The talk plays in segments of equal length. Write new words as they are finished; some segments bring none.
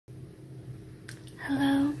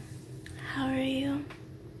Hello, how are you?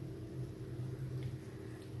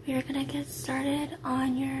 We are gonna get started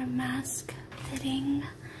on your mask fitting,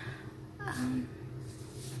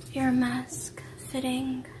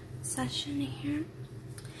 session here.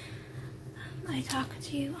 I talked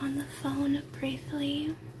to you on the phone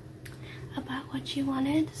briefly about what you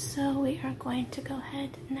wanted, so we are going to go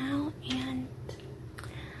ahead now and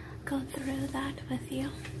go through that with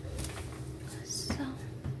you. So,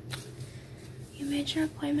 you made your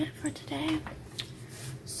appointment for today,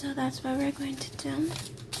 so that's what we're going to do.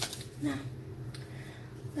 Now,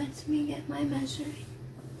 let me get my measuring.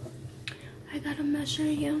 I gotta measure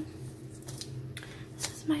you.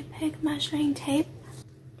 This is my pig measuring tape.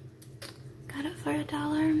 Got it for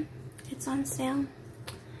 $1. It's on sale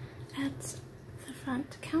at the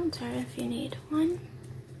front counter if you need one.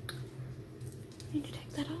 Need to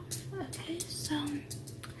take that off. Okay, so,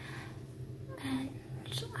 and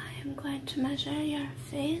I am going to measure your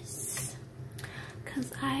face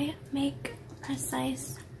because I make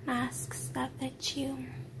precise masks that fit you.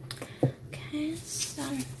 Okay, so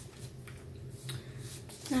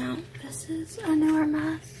now this is a newer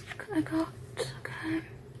mask I got, okay,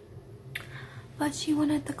 but you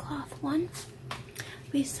wanted the cloth one.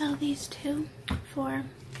 We sell these two for,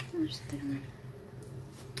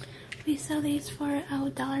 we sell these for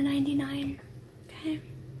 $1.99, okay,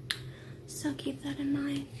 so keep that in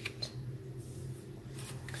mind.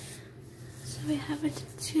 So we have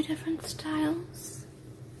two different styles.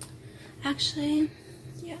 Actually,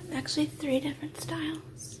 three different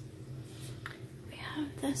styles. We have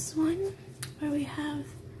this one where we have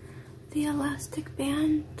the elastic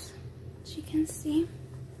band, as you can see.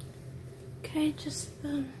 Okay, just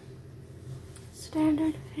the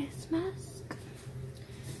standard face mask.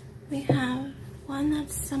 We have one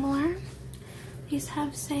that's similar. These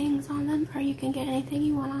have sayings on them, or you can get anything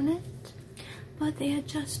you want on it, but they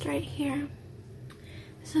adjust right here.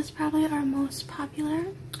 This is probably our most popular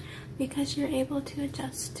because you're able to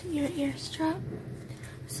adjust your ear strap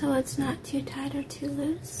so it's not too tight or too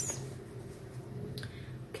loose.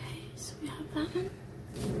 Okay, so we have that one.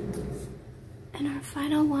 And our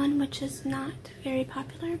final one, which is not very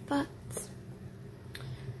popular, but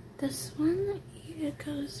this one, it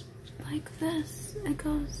goes like this. It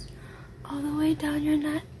goes all the way down your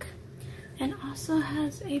neck and also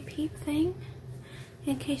has a peep thing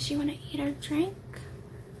in case you want to eat or drink.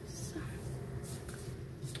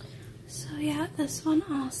 So yeah, this one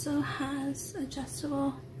also has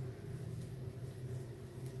adjustable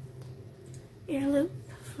ear loop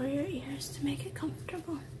for your ears to make it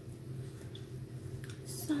comfortable.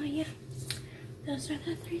 So yeah, those are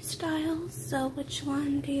the three styles. So which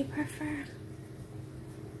one do you prefer?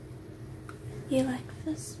 You like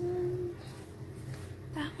this one?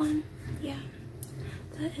 That one? Yeah.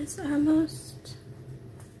 That is our most,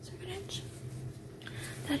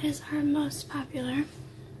 that is our most popular.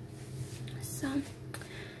 So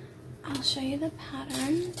I'll show you the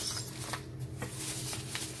patterns.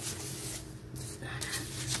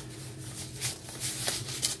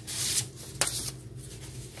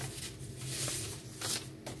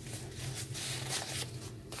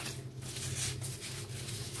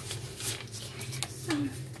 So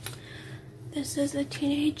this is a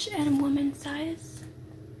teenage and woman size,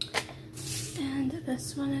 and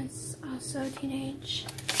this one is also teenage,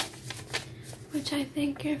 which I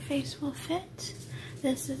think your face will fit.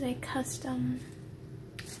 This is a custom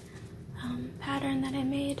pattern that I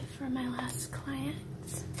made for my last client.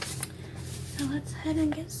 So let's head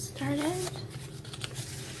and get started.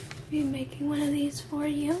 I'll be making one of these for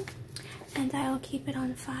you, and I will keep it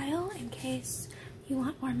on file in case you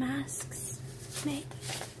want more masks made.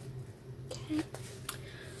 Okay,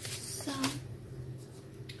 so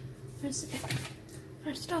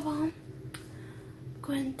first of all,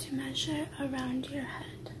 going to measure around your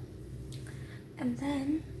head, and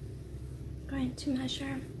then going to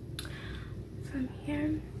measure from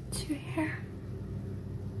here to here.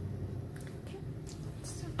 Okay,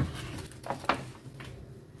 so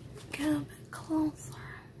get a little bit closer.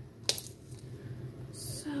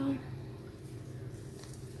 So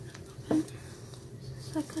this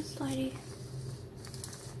is like a slidey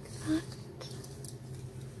cut.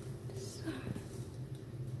 So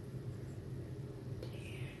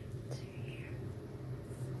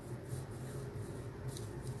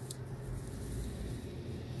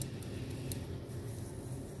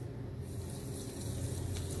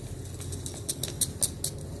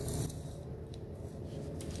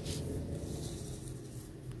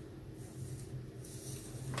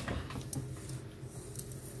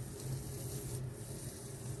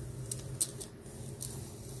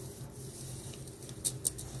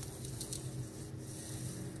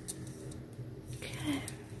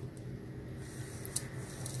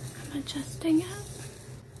adjusting it.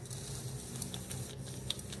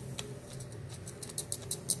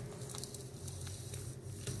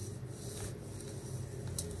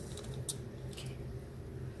 Okay.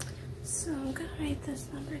 So I'm gonna write this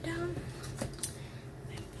number down.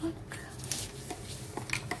 My book.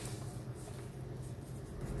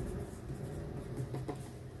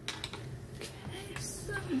 Okay,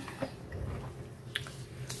 so up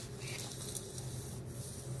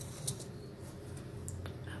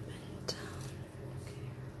and down. Okay.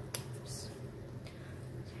 Oops.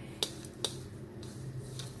 Okay.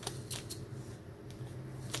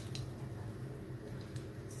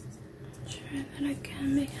 Try that again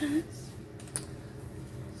because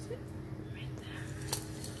right there.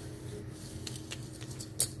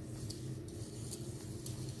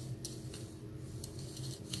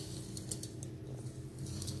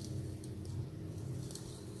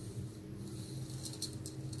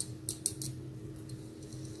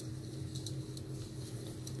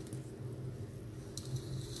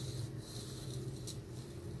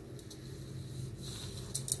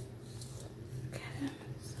 Okay,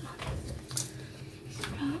 so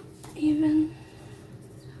about even.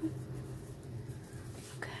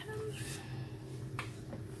 Okay.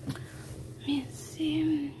 Let me see.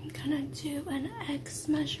 I'm gonna do an X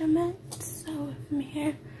measurement. So from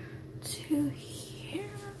here to here.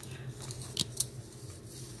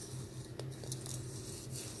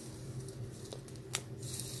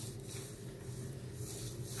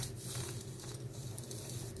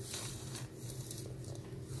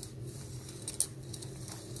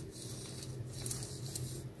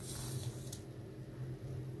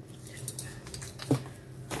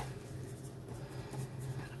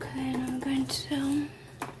 Okay, and I'm going to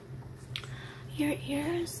your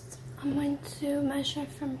ears. I'm going to measure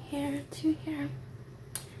from here to here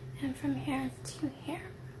and from here to here.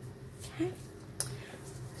 Okay,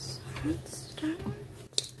 so let's start.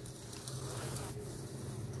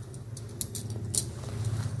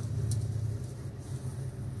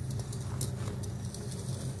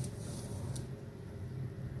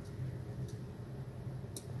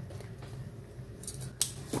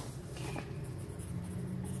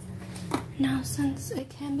 Now, since it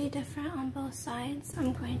can be different on both sides,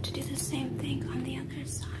 I'm going to do the same thing on the other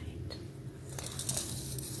side.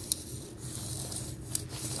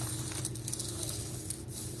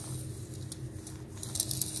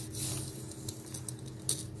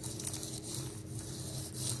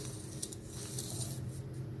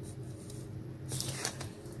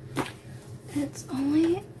 It's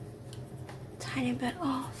only a tiny bit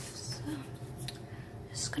off, so I'm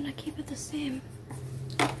just gonna keep it the same.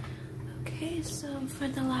 Okay, so for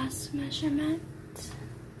the last measurement,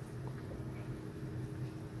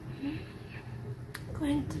 I'm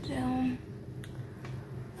going to do,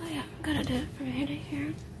 oh yeah, I'm gonna do it from here to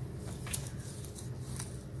here.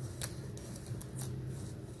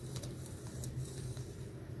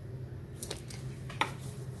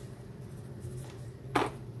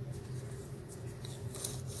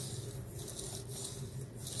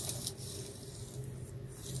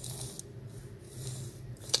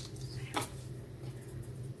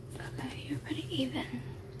 You're pretty even.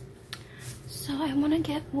 So I want to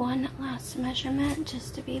get one last measurement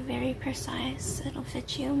just to be very precise. It'll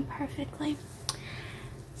fit you perfectly.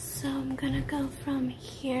 So I'm gonna go from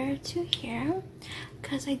here to here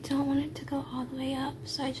because I don't want it to go all the way up.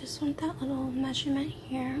 So I just want that little measurement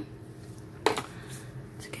here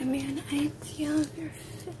to give me an idea of your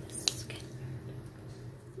face. Okay.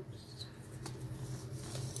 Oops.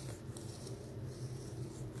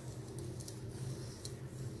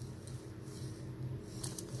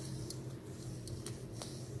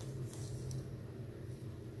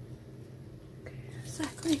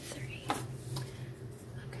 Exactly 3.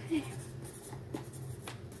 Okay.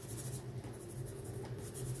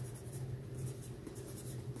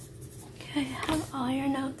 Okay, I have all your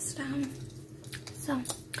notes down. So, I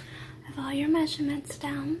have all your measurements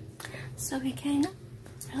down so we can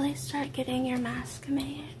really start getting your mask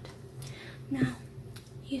made. Now,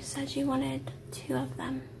 you said you wanted 2 of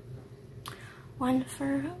them. One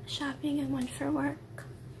for shopping and one for work.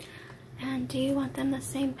 And do you want them the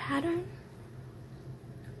same pattern?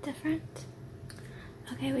 Different?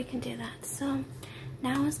 Okay, we can do that. So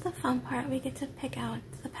now is the fun part. We get to pick out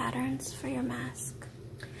the patterns for your mask.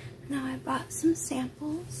 Now I bought some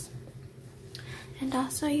samples, and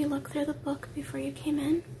also you looked through the book before you came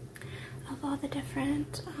in of all the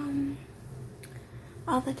different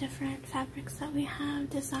fabrics that we have,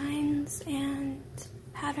 designs and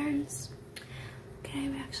patterns. Okay,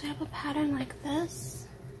 we actually have a pattern like this.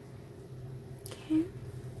 Okay.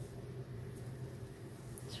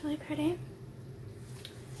 Really pretty.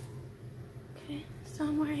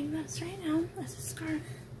 this right now as a scarf.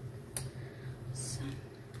 So,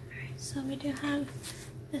 alright, so we do have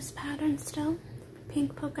this pattern still,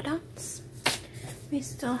 pink polka dots. We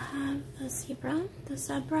still have the zebra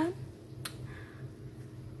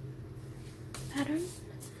pattern,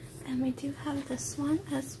 and we do have this one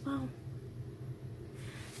as well.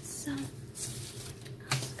 So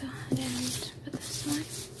let's go ahead and put this one,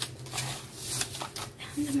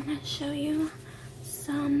 and I'm going to show you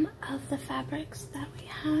some of the fabrics that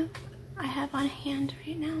I have on hand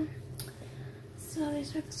right now. So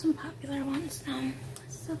these are some popular ones now.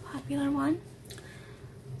 This is a popular one.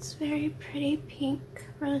 It's very pretty pink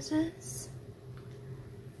roses.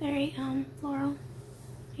 Very floral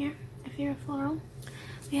here, if you're a floral.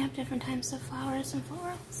 We have different types of flowers and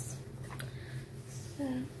florals. So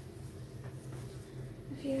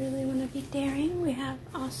if you really want to be daring, we have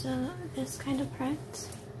also this kind of print,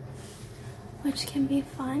 which can be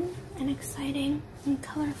fun and exciting and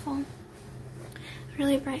colorful. It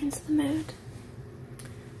really brightens the mood.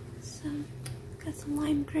 So got some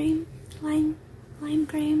lime green,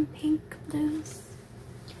 pink, blues.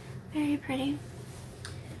 Very pretty.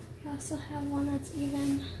 We also have one that's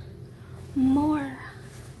even more,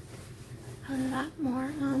 a lot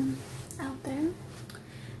more out there.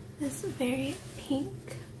 This very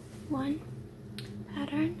pink one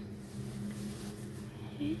pattern.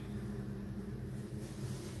 Okay.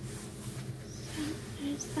 So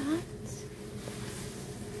there's that.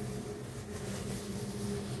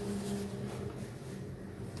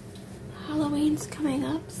 Halloween's coming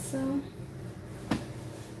up, so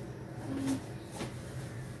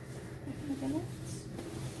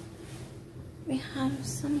we have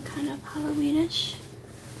some kind of Halloweenish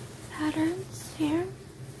patterns here.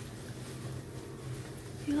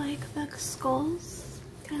 If you like the skulls,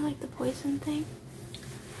 kind of like the poison thing,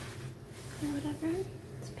 or whatever.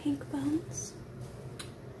 It's pink bones.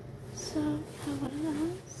 So we have one of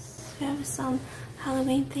those. We have some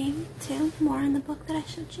Halloween theme too, more in the book that I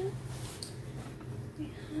showed you. We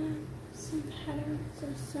have some patterns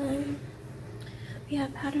of some. We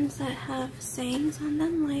have patterns that have sayings on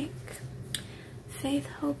them, like faith,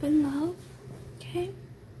 hope, and love. Okay.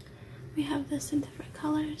 We have this in different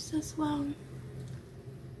colors as well.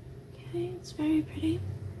 Okay, it's very pretty,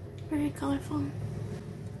 very colorful.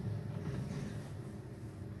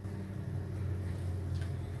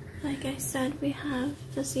 Like I said, we have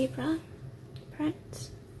the zebra print.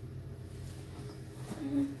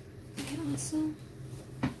 We also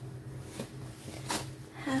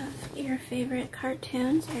have your favorite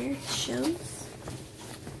cartoons or your shows.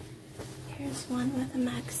 Here's one with a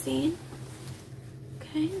magazine.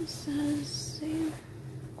 Okay, it says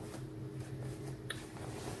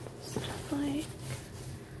stuff like,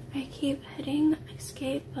 I keep hitting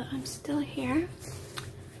escape, but I'm still here.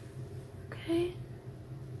 Okay,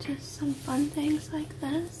 just some fun things like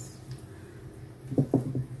this.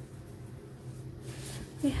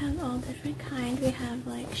 We have all different kind. We have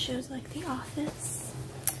like shows like The Office,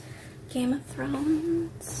 Game of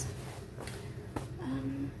Thrones,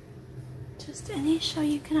 just any show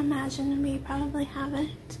you can imagine, and we probably have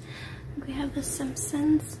it. We have The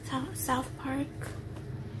Simpsons, South Park.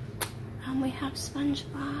 We have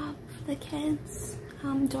SpongeBob for the kids,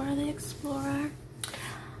 Dora the Explorer,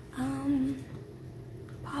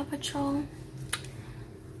 Paw Patrol,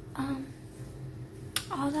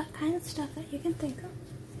 all that kind of stuff that you can think of.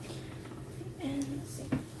 And let's see.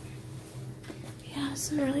 We have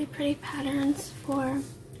some really pretty patterns for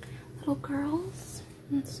little girls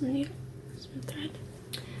and some needle, some thread.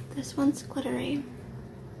 This one's glittery.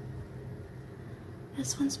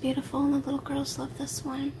 This one's beautiful, and the little girls love this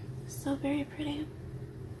one. So very pretty.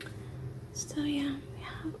 So yeah, we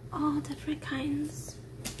have all different kinds.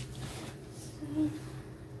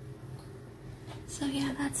 So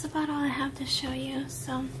yeah, that's about all I have to show you.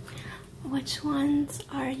 So which ones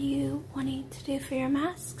are you wanting to do for your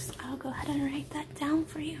masks? I'll go ahead and write that down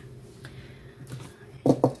for you.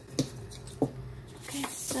 Okay,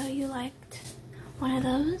 so you liked one of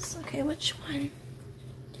those? Okay, which one?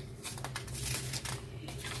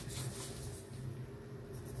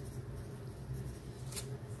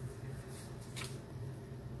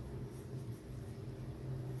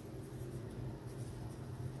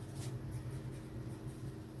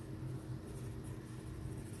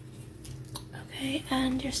 Okay,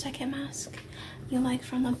 and your second mask you like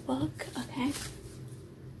from the book, okay.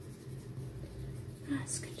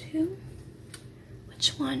 Mask 2.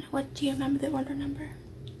 Which one? What do you remember the order number?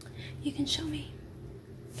 You can show me.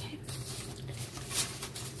 Okay.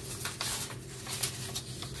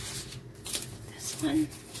 This one.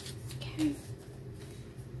 Okay.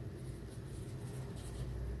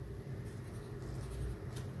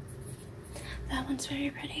 one's very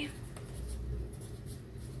pretty.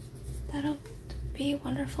 That'll be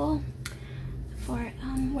wonderful for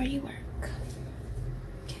where you work.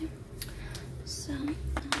 Okay, so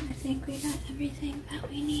I think we got everything that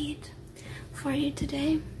we need for you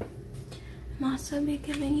today. I'm also be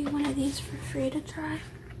giving you one of these for free to try.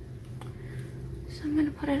 So I'm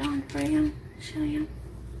gonna put it on for you, show you.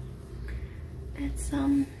 It's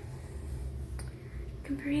can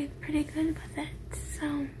breathe pretty good with it.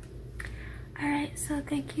 So alright, so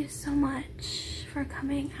thank you so much for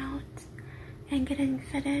coming out and getting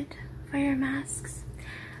fitted for your masks.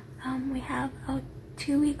 We have a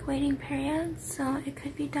 2-week waiting period, so it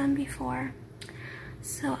could be done before.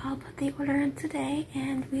 So I'll put the order in today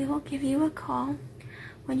and we will give you a call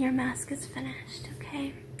when your mask is finished,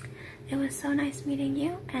 okay? It was so nice meeting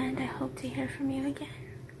you and I hope to hear from you again.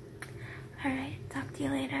 Alright, talk to you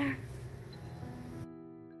later.